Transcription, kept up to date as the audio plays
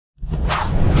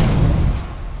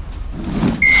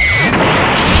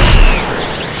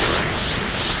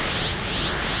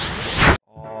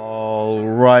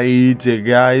Alright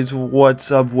guys, what's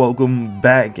up? Welcome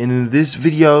back. And in this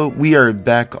video we are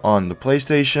back on the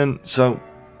PlayStation. So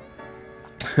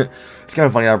it's kind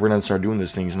of funny how we're gonna start doing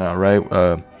these things now, right?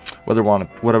 Whether we're on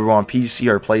PC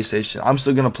or PlayStation, I'm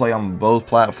still gonna play on both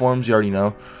platforms. You already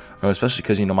know, especially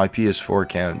because my PS4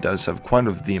 account does have quite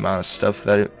the amount of stuff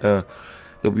that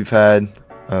we've had.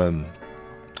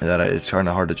 That it's kind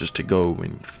of hard to just go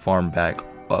and farm back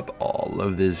up all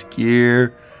of this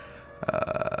gear.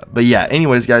 But yeah,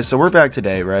 anyways guys, so we're back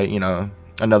today, right?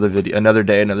 Another video, another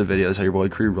day, another video. That's how your boy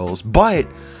Kree rolls. But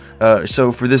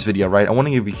so for this video, right, I want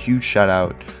to give a huge shout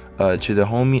out to the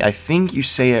homie, I think you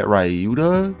say it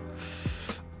Ryuta.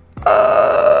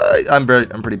 I'm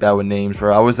pretty bad with names,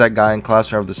 bro. I was that guy in class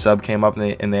whenever the sub came up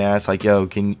and they asked like, yo,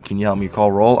 can you help me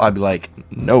call roll? I'd be like,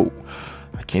 no,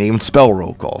 I can't even spell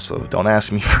roll call, so don't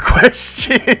ask me for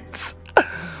questions.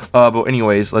 But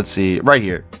anyways, let's see right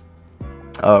here.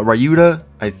 Ryuta,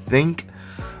 I think,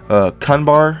 Kun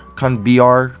Battle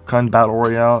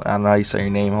Royale. I don't know how you say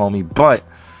your name, homie, but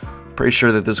pretty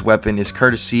sure that this weapon is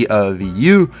courtesy of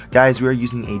you guys. We are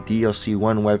using a DLC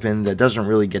 1 weapon that doesn't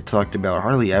really get talked about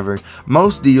hardly ever.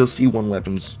 Most DLC 1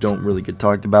 weapons don't really get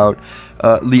talked about.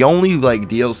 The only like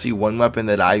DLC 1 weapon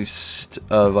that I've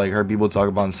heard people talk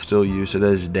about and still use to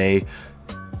this day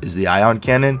is the ion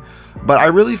cannon. But I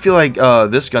really feel like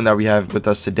this gun that we have with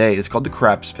us today is called the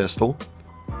CRAPS pistol.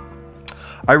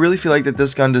 I really feel like that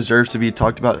this gun deserves to be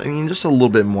talked about, just a little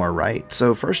bit more, right?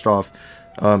 So first off,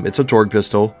 it's a torque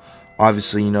pistol.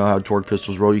 Obviously, you know how torque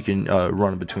pistols roll. You can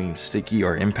run between sticky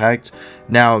or impact.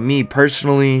 Now, me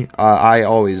personally, I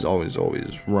always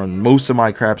run most of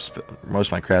my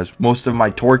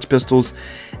torque pistols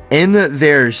in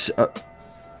their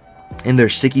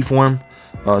sticky form,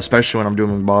 especially when I'm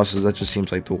doing bosses. That just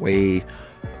seems like the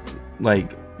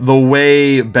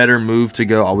way better move to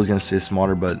go. I was gonna say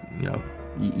smarter, but you know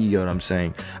what I'm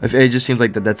saying. It just seems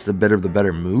like that's the better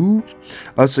move.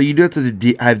 So you do have to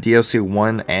have DLC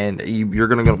 1, and you're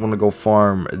gonna want to go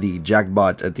farm the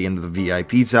jackbot at the end of the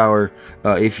VIP tower.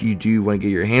 If you do want to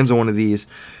get your hands on one of these,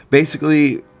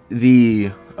 basically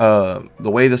the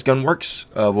way this gun works,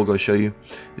 we'll go show you.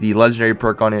 The legendary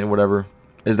perk on it and whatever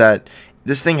is that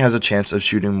this thing has a chance of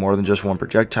shooting more than just one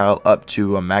projectile, up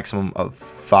to a maximum of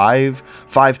 5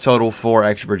 total, 4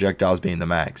 extra projectiles being the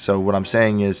max. So what I'm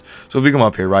saying is, so if we come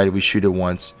up here, right, we shoot it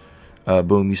once,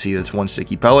 boom, you see it's one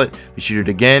sticky pellet. We shoot it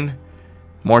again,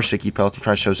 more sticky pellets. I'm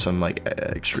trying to show some like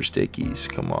extra stickies.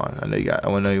 Come on, I know you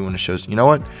want to show some. You know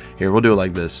what? Here, we'll do it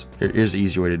like this. Here's the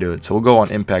easy way to do it. So we'll go on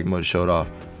impact mode to show it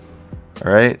off.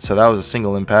 All right, so that was a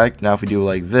single impact. Now if we do it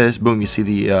like this, boom, you see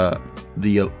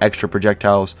the extra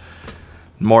projectiles.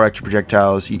 More extra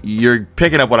projectiles. You're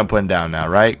picking up what I'm putting down now,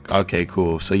 right? Okay,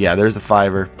 cool. So yeah, there's the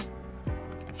 5er.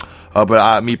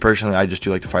 But me personally, I just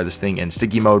do like to fire this thing in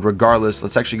sticky mode. Regardless,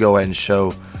 let's actually go ahead and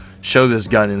show this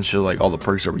gun and show like all the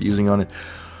perks that we're using on it.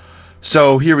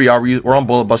 So here we are. We're on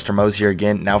Bullet Buster Moze here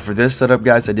again. Now for this setup,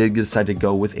 guys, I did decide to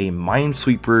go with a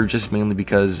Minesweeper, just mainly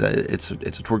because it's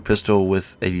a torque pistol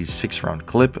with a 6-round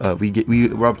clip.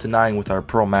 We're up to 9 with our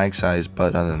Pearl mag size,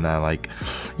 but other than that, like,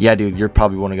 yeah, dude, you're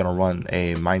probably gonna run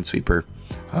a Minesweeper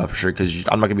for sure, because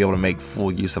I'm not gonna be able to make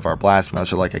full use of our blast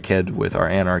master like I could with our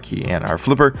Anarchy and our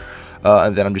Flipper.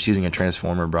 And then I'm just using a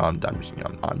transformer, bro. I'm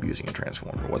using a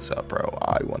transformer. What's up, bro?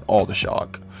 I want all the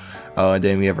shock. And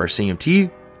then we have our CMT.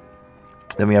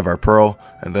 Then we have our Pearl,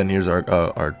 and then here's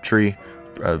our tree,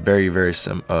 very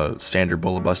standard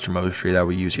Bullet Buster Moze tree that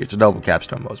we use here. It's a double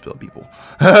capstone Moze build, people.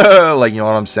 Like, you know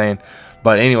what I'm saying.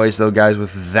 But anyways, though, guys,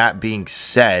 with that being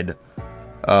said,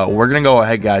 we're gonna go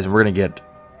ahead, guys, and we're gonna get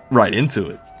right into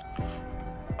it.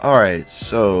 All right,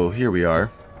 so here we are.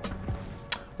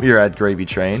 We are at Gravy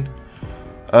Train.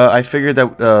 I figured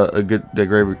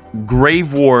that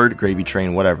Grave Ward, Gravy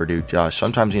Train, whatever, dude. Gosh,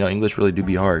 sometimes, English really do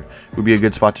be hard. It would be a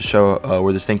good spot to show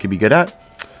where this thing could be good at.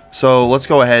 So let's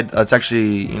go ahead. Let's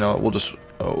actually, we'll just,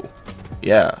 oh,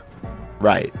 yeah,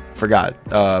 right, forgot.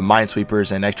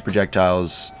 Minesweepers and extra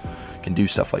projectiles can do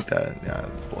stuff like that. Yeah,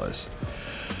 bless.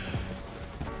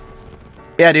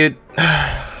 Yeah, dude.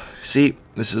 See,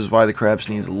 this is why the CRAPS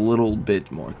needs a little bit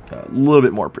more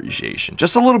appreciation.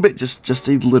 Just a little bit, just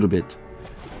a little bit.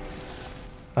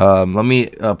 Let me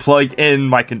plug in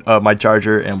my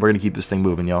charger, and we're gonna keep this thing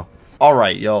moving, y'all. All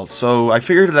right, y'all, so I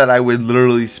figured that I would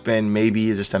literally spend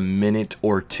maybe just a minute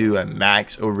or two at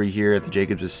max over here at the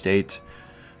Jacobs estate.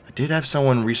 I did have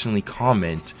someone recently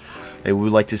comment they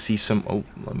would like to see some, oh,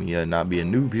 let me not be a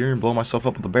noob here and blow myself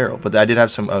up with a barrel, but I did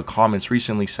have some comments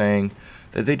recently saying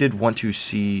that they did want to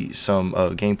see some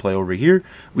gameplay over here.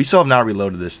 We still have not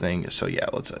reloaded this thing, so yeah,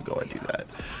 let's go ahead and do that.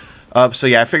 So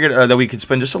yeah, I figured that we could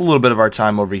spend just a little bit of our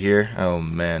time over here. Oh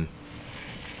man,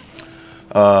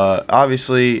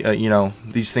 Obviously, you know,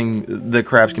 these things, the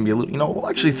CRAPS can be a little, you know, we'll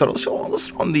actually let's throw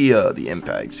on the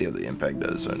impact, see how the impact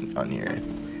does on here.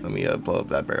 Let me blow up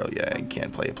that barrel. Yeah, you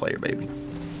can't play a player, baby.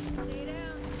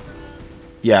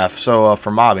 Yeah, so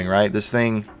for mobbing, right? This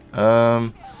thing,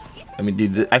 I mean,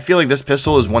 dude, I feel like this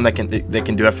pistol is one that can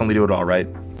definitely do it all, right?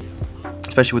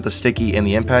 Especially with the sticky and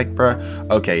the impact, bro.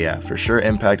 Okay, yeah, for sure,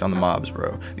 impact on the mobs,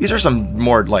 bro. These are some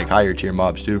more like higher tier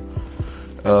mobs too.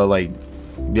 Like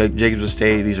Jacob's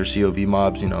Estate. These are COV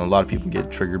mobs. You know, a lot of people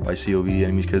get triggered by COV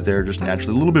enemies because they're just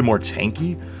naturally a little bit more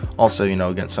tanky. Also, you know,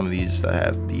 against some of these that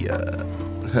have the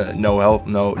no health,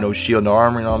 no shield, no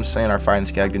armor. You know what I'm saying? Our fighting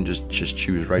scag can just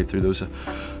choose right through those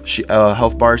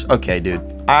health bars. Okay,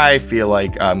 dude. I feel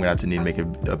like I'm gonna have to need to make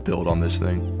a build on this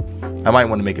thing. I might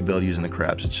want to make a build using the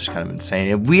CRAPS. It's just kind of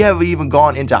insane. We haven't even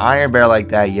gone into Iron Bear like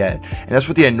that yet, and that's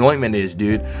what the anointment is,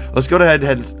 dude. Let's go ahead.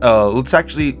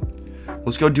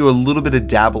 Let's go do a little bit of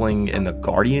dabbling in the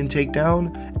Guardian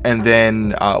takedown, and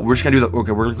then we're just gonna do we're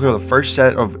gonna clear the first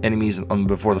set of enemies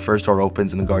before the first door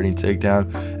opens in the Guardian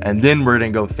takedown, and then we're gonna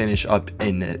go finish up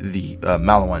in the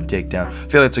Maliwan takedown. I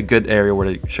feel like it's a good area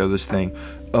where to show this thing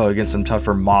against some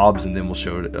tougher mobs, and then we'll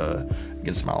show it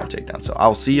against Maliwan takedown. So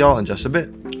I'll see y'all in just a bit.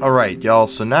 All right, y'all.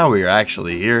 So now we are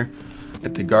actually here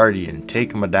at the Guardian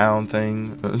take 'em down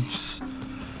thing.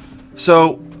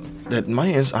 So. Did my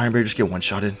Iron Bear just get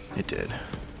one-shotted? It did.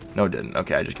 No, it didn't.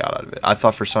 Okay, I just got out of it. I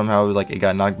thought for somehow, like, it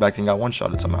got knocked back and got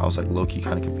one-shotted somehow. I was, like, low-key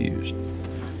kind of confused.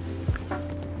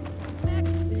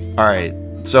 Alright,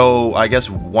 so I guess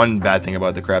one bad thing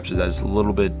about the CRAPS is that it's a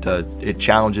little bit, it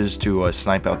challenges to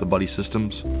snipe out the buddy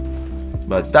systems.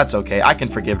 But that's okay. I can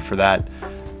forgive it for that.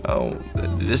 Oh,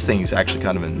 this thing is actually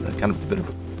kind of a bit of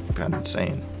kind of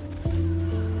insane.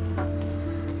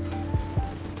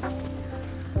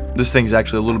 This thing's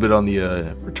actually a little bit on the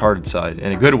retarded side,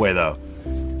 in a good way though.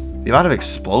 The amount of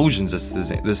explosions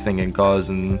this thing can cause,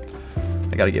 and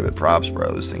I gotta give it props,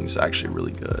 bro. This thing's actually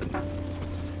really good.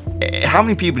 How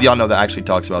many people do y'all know that actually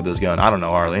talks about this gun? I don't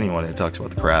know hardly anyone that talks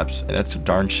about the CRAPS, and that's a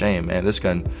darn shame, man. This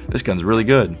gun's really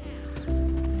good.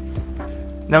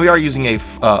 Now we are using a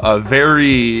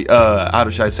very, how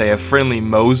should I say, a friendly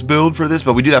Moze build for this,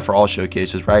 but we do that for all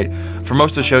showcases, right? For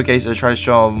most of the showcases, I try to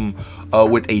show them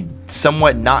with a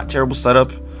somewhat not terrible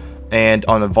setup, and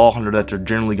on a Vol Hunter that they're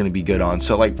generally going to be good on.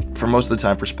 So, like, for most of the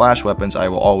time, for splash weapons, I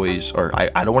will always, or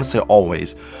I don't want to say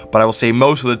always, but I will say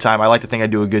most of the time, I like to think I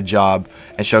do a good job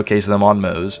and showcase them on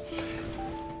Moze.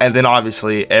 And then,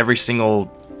 obviously, every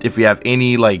single, if we have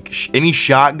any, like, any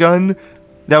shotgun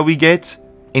that we get,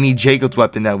 any Jacob's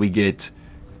weapon that we get,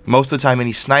 most of the time,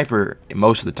 any sniper,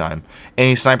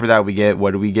 any sniper that we get,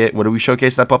 what do we get? What do we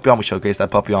showcase that puppy on? We showcase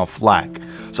that puppy on flak.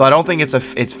 So I don't think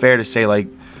it's fair to say like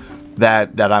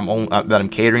that I'm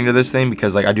catering to this thing,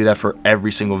 because like I do that for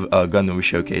every single gun that we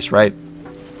showcase, right?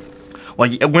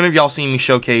 Like, when have y'all seen me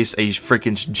showcase a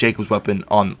freaking Jacob's weapon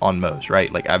on Moze, right?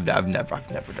 Like I've never done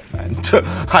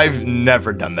that. I've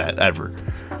never done that ever,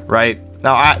 right?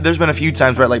 Now, there's been a few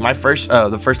times, right? Like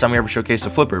the first time we ever showcased a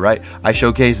flipper, right? I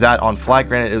showcased that on Flag.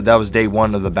 Granted, that was day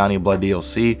 1 of the Bounty of Blood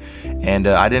DLC, and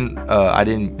I didn't.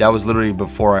 That was literally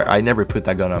before. I never put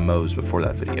that gun on Moze before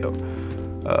that video.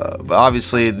 But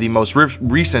obviously, the most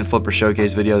recent flipper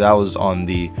showcase video, that was on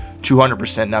the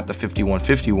 200%, not the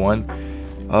 5151.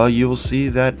 You will see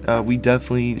that we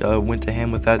definitely went to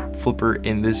ham with that flipper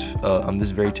in this on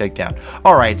this very takedown.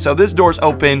 All right, so this door's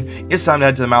open. It's time to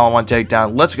head to the Maliwan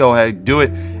takedown. Let's go ahead, do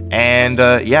it, and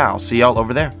yeah, I'll see y'all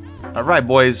over there. All right,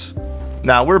 boys.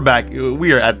 Now we're back.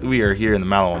 We are here in the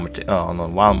Maliwan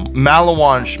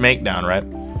Schmakedown, right?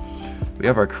 We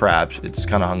have our CRAPS. It's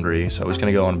kind of hungry, so it's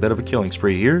gonna go on a bit of a killing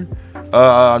spree here.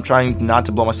 I'm trying not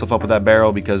to blow myself up with that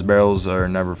barrel, because barrels are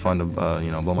never fun to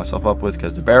blow myself up with,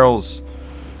 because the barrels.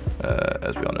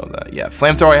 As we all know that. Yeah,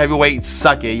 flamethrower heavyweight,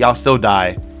 suck it. Y'all still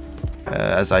die.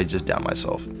 As I just down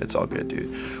myself. It's all good,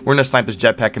 dude. We're gonna snipe this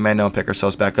jetpack commando and pick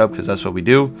ourselves back up, because that's what we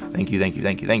do. Thank you, thank you,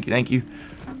 thank you, thank you, thank you.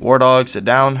 War dog, sit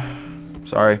down.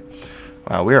 Sorry.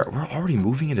 Wow, we're already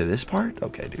moving into this part?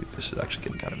 Okay, dude, this is actually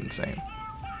getting kind of insane.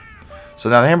 So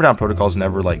now the hammer down protocols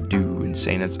never like do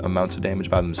insane amounts of damage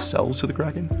by themselves to the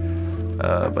Kraken.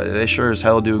 But they sure as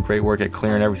hell do great work at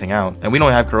clearing everything out. And we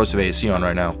don't have corrosive AC on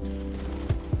right now.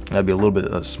 That'd be a little bit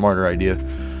a smarter idea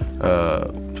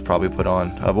to probably put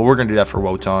on. But we're going to do that for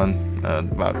Wotan.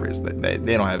 Valkyries, they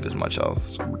don't have as much health,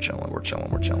 so we're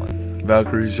chilling.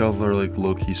 Valkyries, y'all are like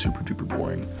low-key super duper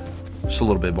boring. Just a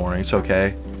little bit boring. It's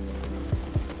okay.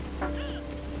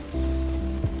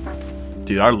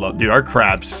 Dude, our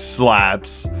CRAPS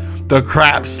slaps. The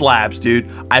CRAPS slaps, dude.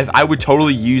 I would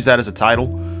totally use that as a title,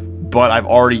 but I've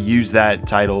already used that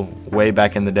title way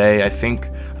back in the day. I think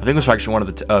I think this was actually one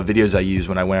of the videos I used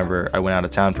when I went out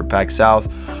of town for PAX South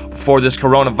before this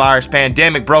coronavirus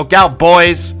pandemic broke out,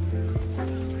 boys.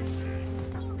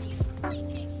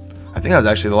 I think that was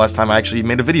actually the last time I actually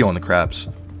made a video on the craps.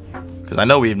 Because I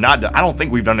know we have not done, I don't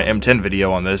think we've done an M10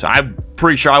 video on this. I'm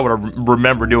pretty sure I would have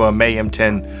remembered doing a May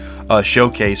M10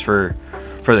 showcase for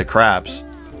the craps.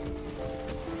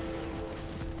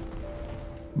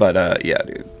 But yeah,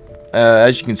 dude.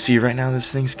 As you can see right now,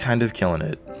 this thing's kind of killing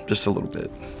it. Just a little bit.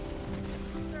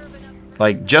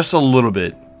 Like, just a little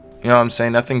bit. You know what I'm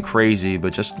saying? Nothing crazy,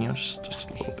 but just, you know, just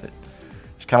a little bit.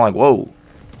 It's kind of like, whoa.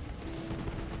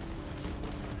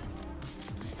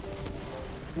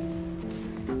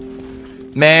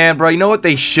 Man, bro, you know what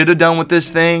they should have done with this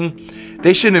thing?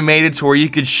 They should have made it to where you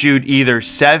could shoot either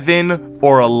 7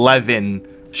 or 11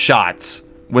 shots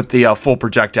with the full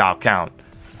projectile count.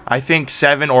 I think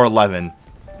 7 or 11.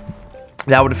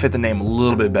 That would have fit the name a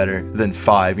little bit better than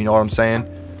 5. You know what I'm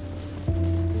saying?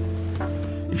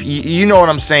 If you know what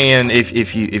I'm saying. If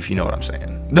you know what I'm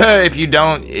saying. If you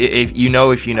don't, if you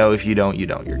know, you don't, you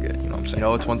don't. You're good. You know what I'm saying? You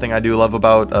know, it's one thing I do love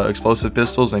about explosive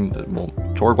pistols and well,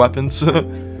 torque weapons.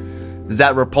 Is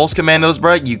that repulse commandos,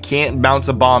 bro? You can't bounce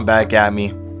a bomb back at me.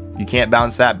 You can't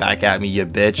bounce that back at me, you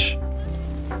bitch.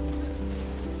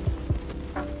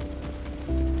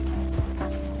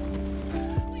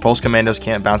 Repulse commandos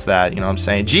can't bounce that, you know what I'm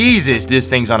saying? Jesus, this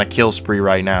thing's on a kill spree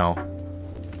right now.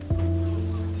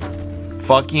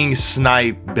 Fucking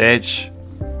snipe, bitch.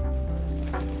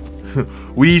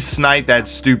 We snipe that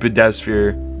stupid death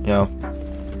sphere, you know.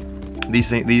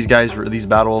 These guys, these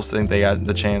battles think they got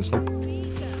the chance. Nope.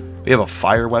 We have a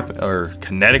fire weapon or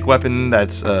kinetic weapon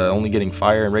that's only getting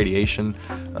fire and radiation,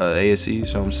 ASE.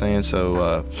 So I'm saying,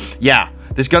 so yeah,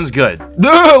 this gun's good.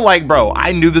 Like, bro,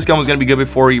 I knew this gun was gonna be good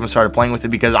before we even started playing with it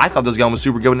because I thought this gun was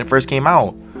super good when it first came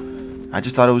out. I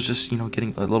just thought it was just, you know,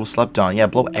 getting a little slept on. Yeah,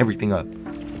 blow everything up.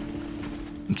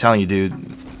 I'm telling you,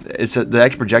 dude. It's the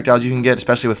extra projectiles you can get,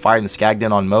 especially with firing the Skagged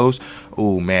in on Moze.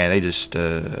 Oh man, they just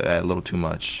a little too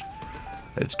much.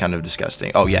 It's kind of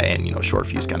disgusting. Oh yeah, and you know, short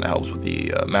fuse kind of helps with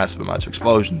the massive amounts of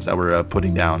explosions that we're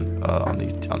putting down on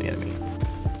the enemy.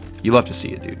 You love to see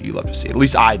it, dude. You love to see it. At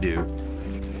least I do.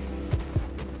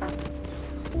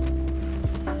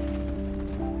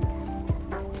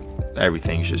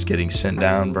 Everything's just getting sent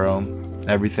down, bro.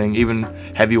 Everything, even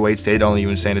heavyweights, they don't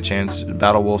even stand a chance.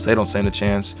 Battle wolves, they don't stand a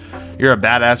chance. You're a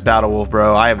badass battle wolf,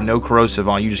 bro. I have no corrosive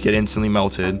on. You just get instantly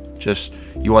melted. Just,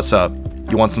 you, what's up?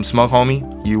 You want some smoke,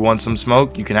 homie? You want some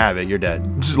smoke? You can have it. You're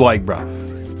dead. Just like, bro.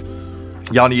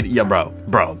 Y'all need, yeah, bro.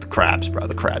 Bro, the craps, bro.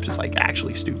 The craps is like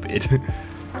actually stupid.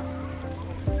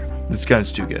 This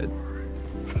gun's too good.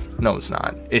 No, it's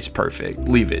not. It's perfect.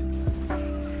 Leave it.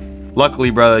 Luckily,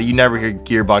 brother, you never hear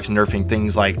Gearbox nerfing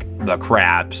things like the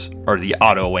craps or the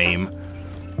auto aim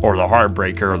or the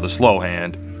heartbreaker or the slow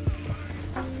hand.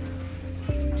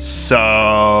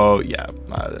 So yeah,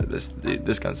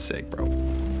 this gun's sick, bro.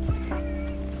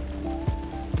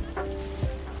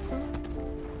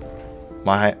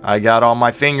 I got all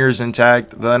my fingers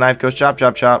intact. The knife goes chop,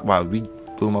 chop, chop. Wow, we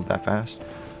blew him up that fast.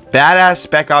 Badass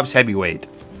Spec Ops heavyweight.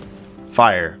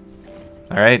 Fire.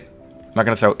 All right. I'm not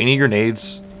gonna throw any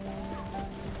grenades.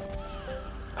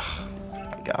 Oh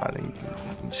my God.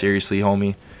 Seriously,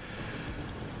 homie.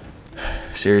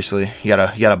 Seriously, you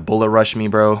gotta bullet rush me,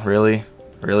 bro. Really?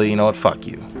 Really? You know what? Fuck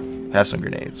you. Have some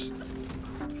grenades.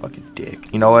 Fucking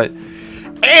dick. You know what?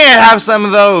 And have some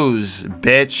of those,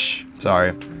 bitch.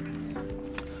 Sorry.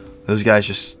 Those guys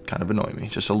just kind of annoy me.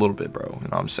 Just a little bit, bro. You know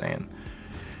what I'm saying?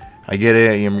 I get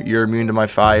it. You're immune to my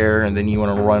fire, and then you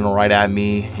want to run right at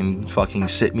me and fucking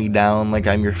sit me down like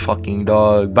I'm your fucking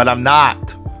dog. But I'm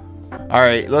not. All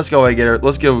right, let's go and get her.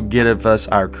 Let's go get us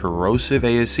our corrosive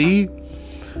ASE.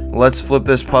 Let's flip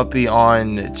this puppy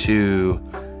on to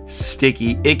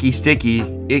sticky, icky, sticky,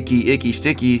 icky, icky,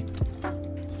 sticky.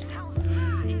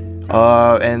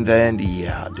 And then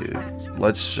yeah, dude.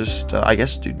 Let's just, I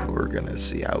guess, dude, we're gonna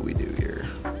see how we do here.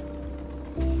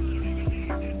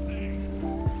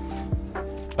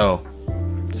 Oh,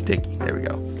 sticky. There we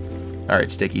go. All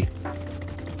right, sticky.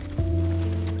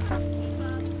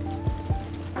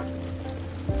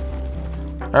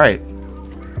 All right.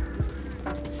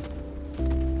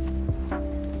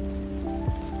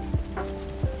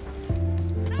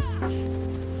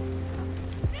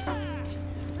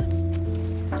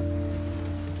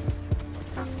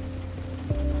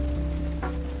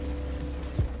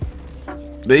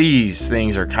 These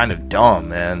things are kind of dumb,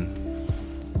 man.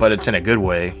 But it's in a good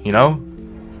way, you know?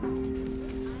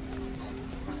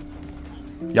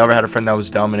 Y'all ever had a friend that was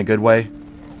dumb in a good way?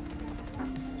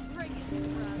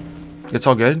 It's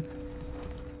all good.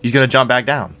 He's gonna jump back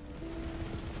down.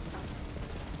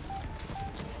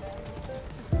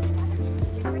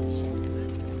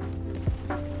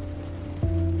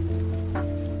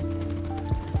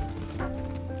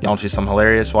 Y'all want to see something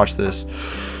hilarious? Watch this.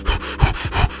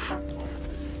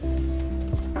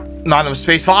 Not enough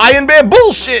space for Iron Man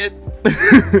bullshit.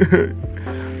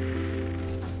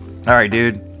 All right,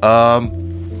 dude. Oh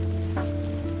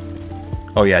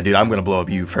yeah, dude. I'm gonna blow up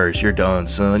you first. You're done,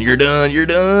 son. You're done. You're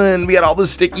done. We got all the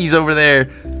stickies over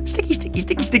there. Sticky, sticky,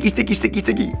 sticky, sticky, sticky, sticky,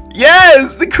 sticky.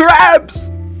 Yes, the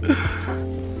crabs.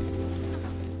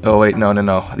 Oh wait, no, no,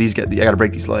 no. These I gotta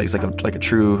break these legs like a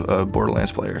true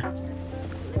Borderlands player.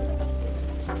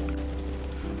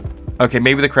 Okay,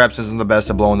 maybe the CRAPS isn't the best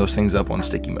at blowing those things up on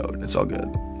sticky mode. It's all good.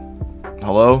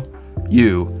 Hello?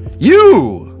 You!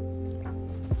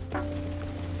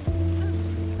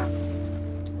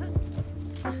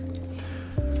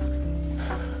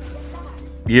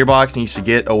 Gearbox needs to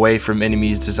get away from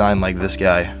enemies designed like this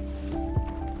guy.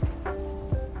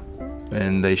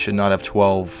 And they should not have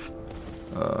 12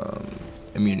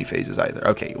 immunity phases either.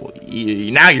 Okay, well,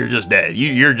 now you're just dead.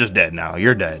 You're just dead now.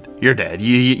 You're dead. You're dead.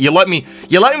 You let me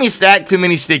stack too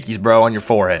many stickies, bro, on your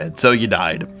forehead, so you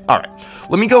died. All right,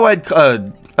 let me go ahead.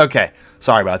 Okay,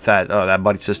 sorry about that. That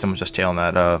buddy system was just tailing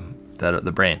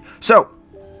the brain. So,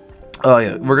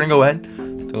 yeah, we're gonna go ahead,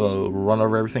 run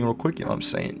over everything real quick. You know what I'm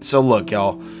saying? So look,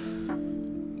 y'all,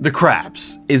 the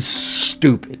CRAPS is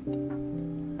stupid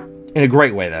in a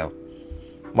great way though.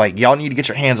 Like, y'all need to get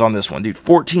your hands on this one, dude.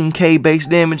 14k base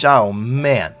damage. Oh,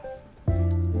 man.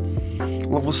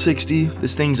 Level 60.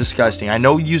 This thing's disgusting. I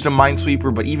know we used a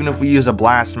Minesweeper, but even if we use a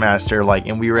Blastmaster, like,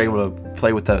 and we were able to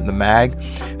play with the mag,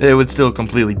 it would still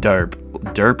completely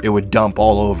derp. It would dump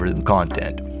all over the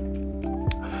content.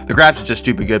 The CRAPS is just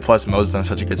stupid good, plus Moze is on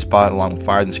such a good spot, along with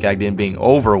Fire and Skagdin being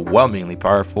overwhelmingly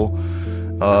powerful.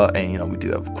 And, you know, we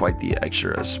do have quite the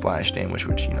extra splash damage,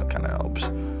 which, you know, kind of helps.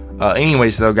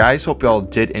 Anyways though, guys, hope y'all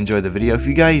did enjoy the video. If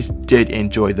you guys did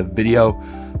enjoy the video,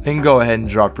 then go ahead and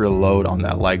drop your load on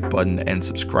that like button and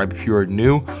subscribe if you are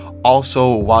new.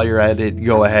 Also, while you're at it,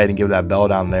 go ahead and give that bell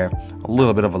down there a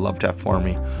little bit of a love tap for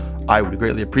me. I would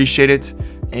greatly appreciate it.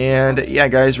 And yeah,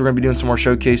 guys, we're gonna be doing some more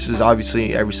showcases.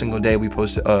 Obviously, every single day we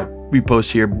post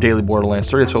here daily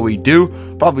Borderlands 3. That's what we do.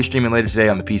 Probably streaming later today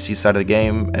on the PC side of the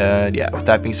game. And yeah, with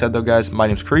that being said though, guys, my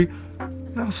name's Kree,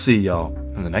 and I'll see y'all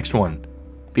in the next one.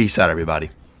 Peace out, everybody.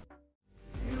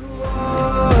 You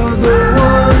are the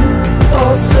one,